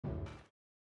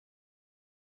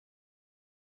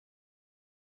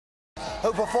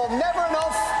who performed Never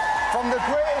Enough from The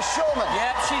Greatest Showman.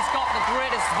 Yep, she's got the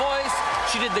greatest voice.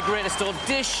 She did the greatest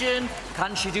audition.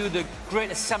 Can she do the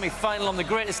greatest semi-final on the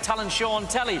greatest talent show on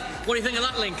telly? What do you think of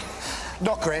that, Link?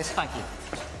 Not great. Thank you.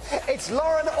 It's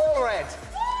Loren Allred.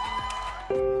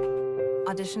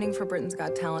 Auditioning for Britain's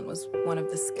Got Talent was one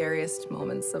of the scariest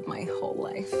moments of my whole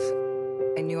life.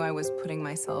 I knew I was putting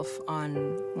myself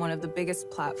on one of the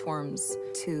biggest platforms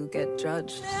to get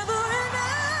judged.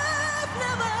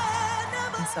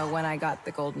 And so when I got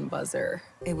the golden buzzer,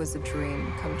 it was a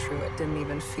dream come true. It didn't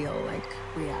even feel like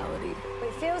reality.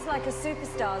 It feels like a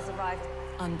superstar's arrived.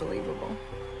 Unbelievable.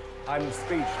 I'm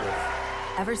speechless.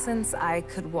 Ever since I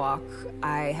could walk,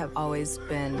 I have always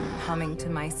been humming to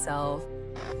myself.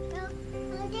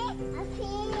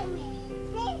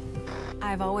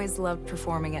 I've always loved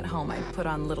performing at home. I'd put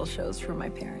on little shows for my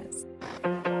parents.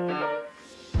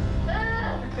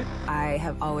 I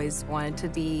have always wanted to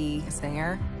be a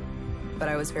singer, but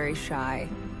I was very shy.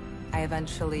 I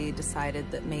eventually decided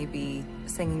that maybe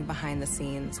singing behind the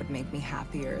scenes would make me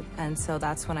happier. And so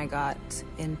that's when I got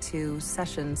into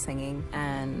session singing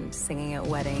and singing at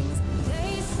weddings.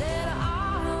 They said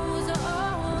I was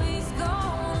always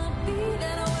gonna be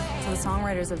that way. So the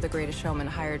songwriters of The Greatest Showman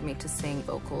hired me to sing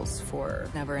vocals for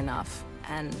Never Enough.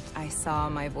 And I saw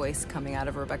my voice coming out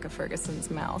of Rebecca Ferguson's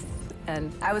mouth,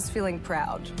 and I was feeling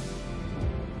proud.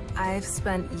 I've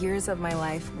spent years of my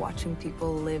life watching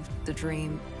people live the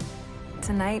dream.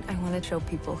 Tonight, I want to show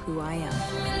people who I am.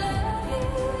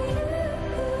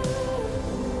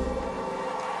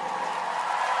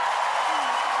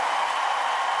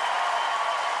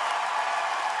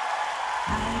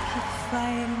 I keep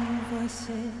fighting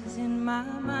voices in my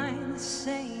mind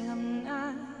saying I'm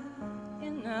not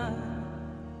enough.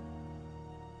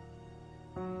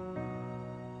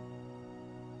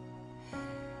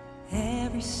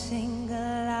 Every single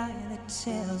lie that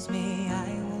tells me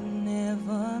I will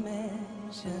never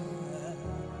measure up.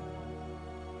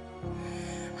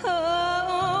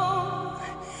 Oh,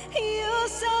 you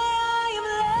say I am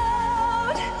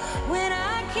loved when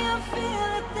I can't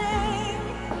feel a thing.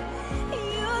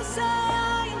 You say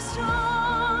I am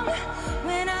strong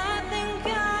when I think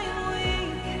I am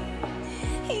weak.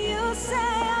 You say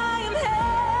I am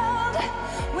held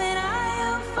when I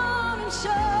am falling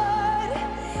short.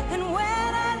 And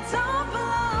when I don't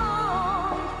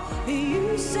belong,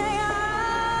 you say I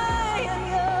am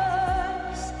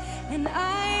yours. And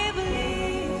I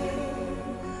believe,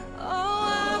 oh,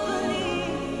 I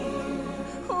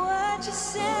believe what you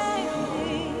say to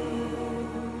me.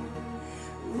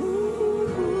 Ooh.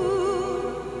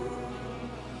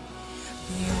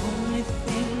 The only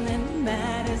thing that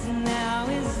matters now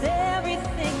is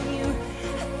everything you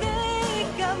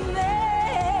think of me.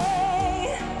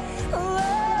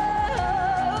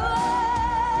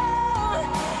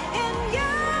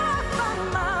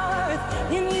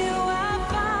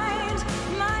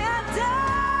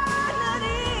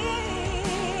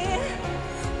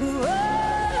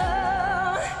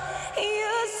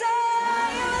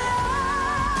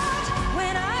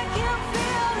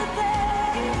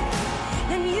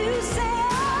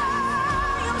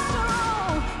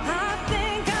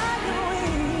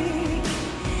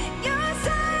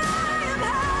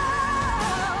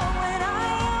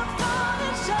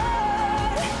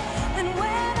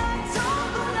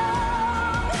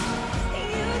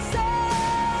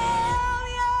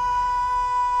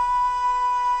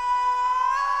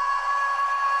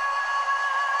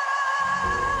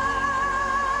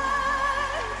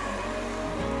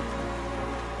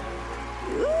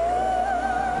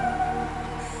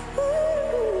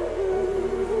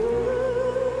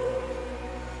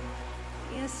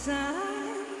 Yes, I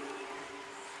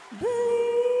believe.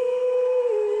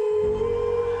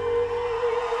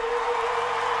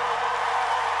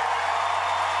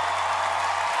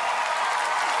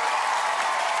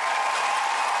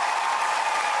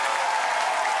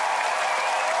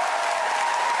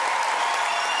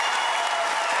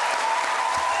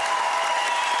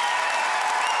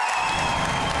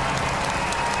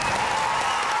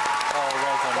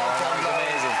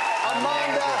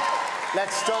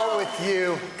 Let's start with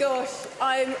you. Gosh,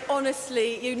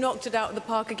 you knocked it out of the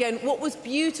park again. What was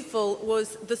beautiful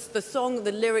was the song,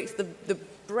 the lyrics, the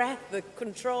breath, the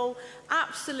control.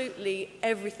 Absolutely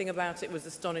everything about it was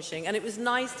astonishing. And it was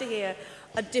nice to hear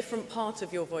a different part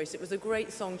of your voice. It was a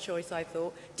great song choice, I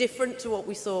thought. Different to what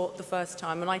we saw the first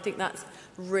time. And I think that's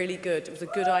really good. It was a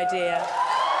good idea.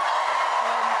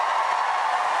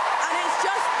 And it's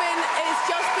just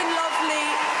been lovely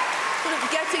sort of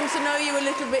getting to know you a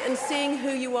little bit and seeing who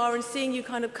you are and seeing you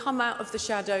kind of come out of the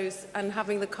shadows and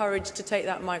having the courage to take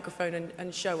that microphone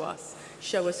and show us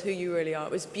who you really are.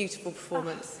 It was a beautiful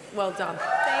performance. Well done.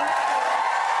 Thank you.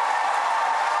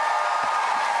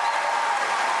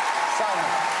 Simon.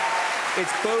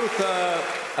 It's both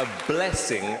a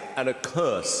blessing and a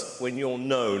curse when you're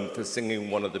known for singing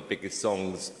one of the biggest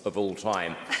songs of all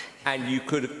time. And you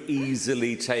could have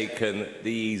easily taken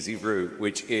the easy route,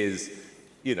 which is,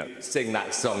 you know, sing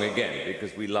that song again,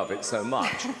 because we love it so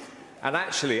much. And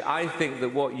actually, I think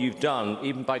that what you've done,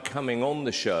 even by coming on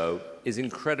the show, is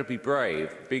incredibly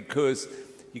brave, because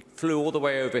you flew all the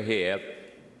way over here,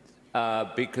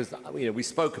 because, you know, we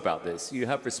spoke about this. You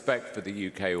have respect for the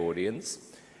UK audience.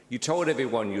 You told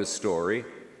everyone your story.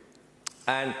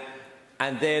 And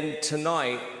then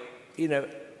tonight, you know,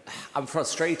 I'm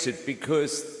frustrated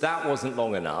because that wasn't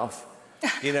long enough.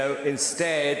 You know,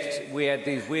 instead, we had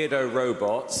these weirdo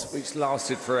robots, which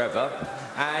lasted forever,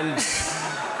 and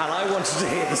I wanted to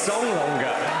hear the song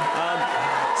longer.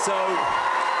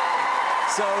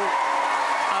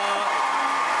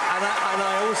 And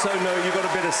I also know you got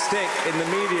a bit of stick in the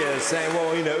media saying,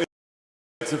 well, you know,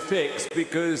 it's a fix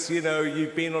because, you know,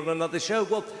 you've been on another show.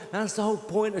 Well, that's the whole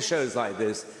point of shows like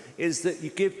this, is that you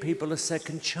give people a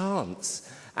second chance.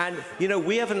 And, you know,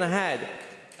 we haven't had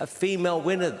a female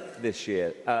winner this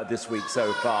week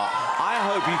so far. I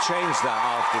hope you change that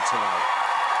after tonight.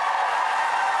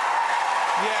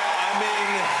 Yeah, I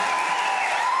mean,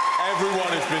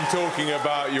 everyone has been talking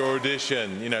about your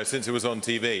audition, you know, since it was on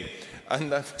TV.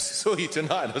 And I saw you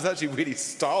tonight, and I was actually really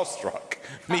starstruck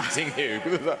meeting you.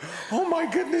 Because I was like, oh my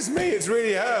goodness me, it's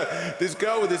really her. This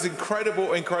girl with this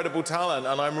incredible, incredible talent.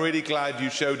 And I'm really glad you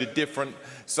showed a different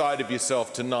side of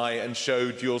yourself tonight and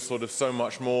showed you're sort of so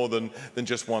much more than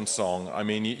just one song. I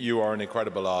mean, you are an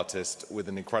incredible artist with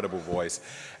an incredible voice.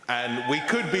 And we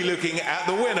could be looking at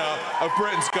the winner of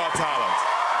Britain's Got Talent.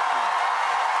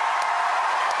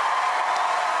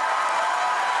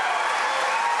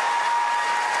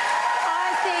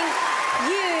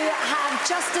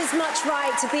 Just as much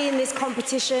right to be in this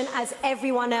competition as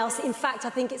everyone else. In fact, I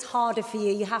think it's harder for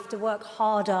you. You have to work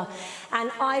harder.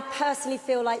 And I personally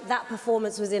feel like that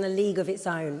performance was in a league of its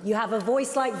own. You have a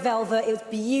voice like velvet. It was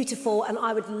beautiful, and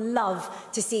I would love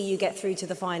to see you get through to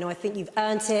the final. I think you've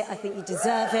earned it. I think you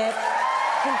deserve it.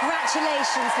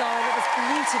 Congratulations, Loren. It was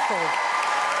beautiful.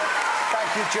 Thank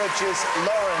you, judges.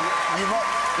 Loren,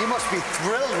 you must be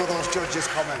thrilled with those judges'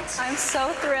 comments. I'm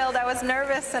so thrilled. I was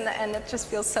nervous, and it just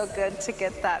feels so good to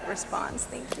get that response.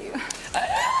 Thank you.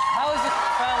 How has it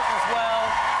felt